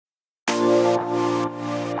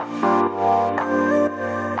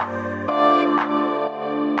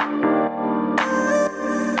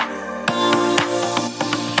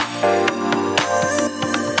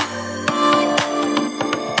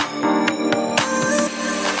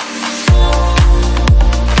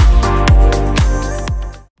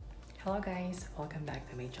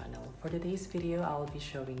for today's video, I'll be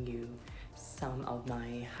showing you some of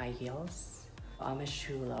my high heels. I'm a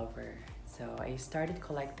shoe lover, so I started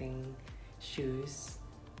collecting shoes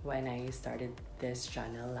when I started this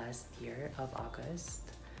channel last year of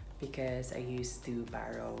August, because I used to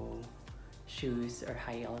borrow shoes or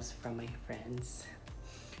high heels from my friends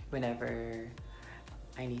whenever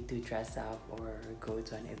I need to dress up or go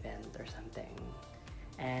to an event or something.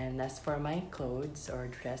 And as for my clothes or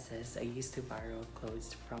dresses, I used to borrow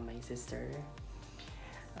clothes from my sister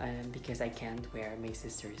because I can't wear my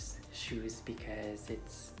sister's shoes because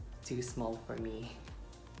it's too small for me.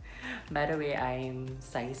 By the way, I'm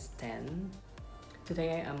size 10.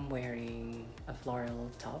 Today I'm wearing a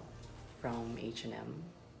floral top from H&M,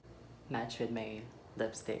 matched with my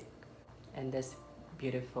lipstick, and this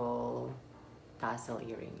beautiful tassel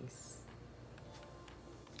earrings.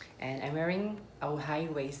 And I'm wearing a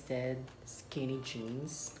high-waisted skinny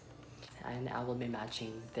jeans, and I will be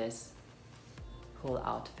matching this whole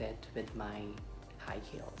outfit with my high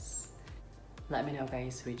heels. Let me know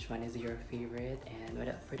guys which one is your favorite, and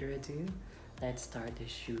without further ado, let's start the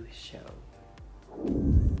shoe show.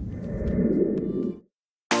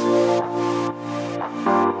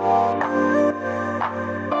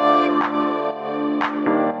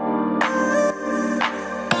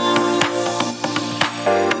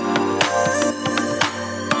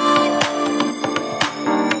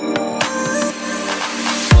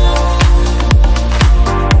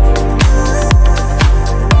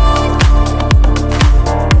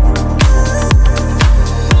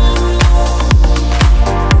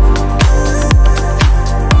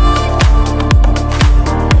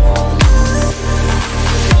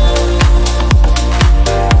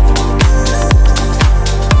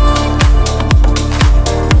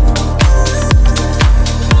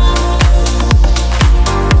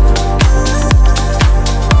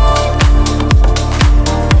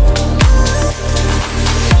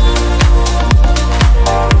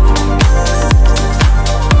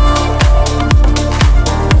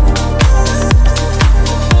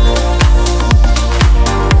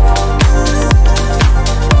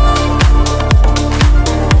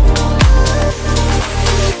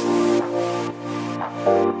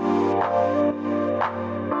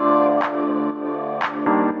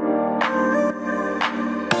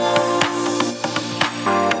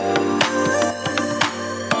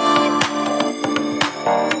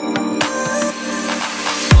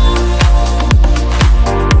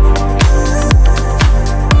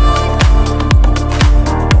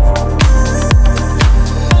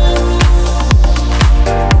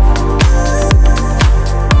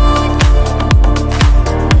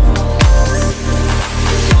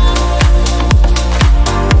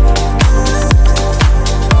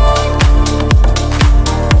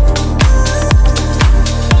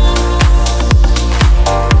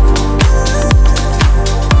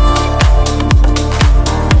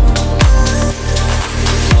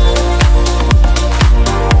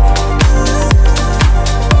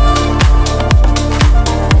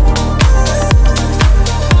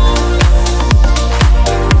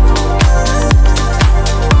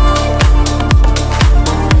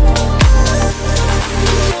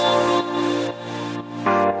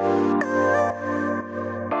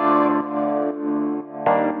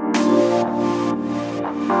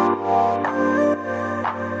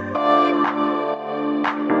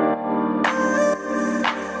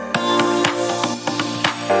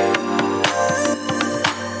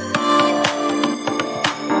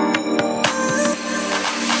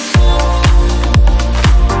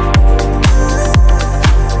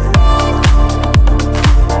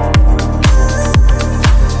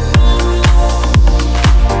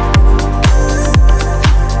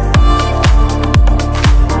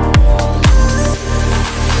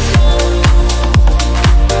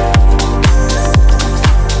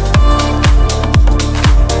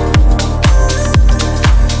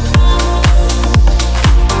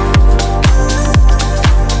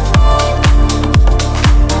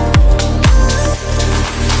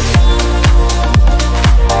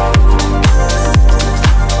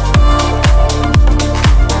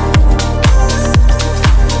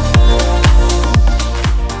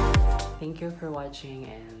 Thank you for watching,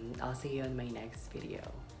 and I'll see you in my next video.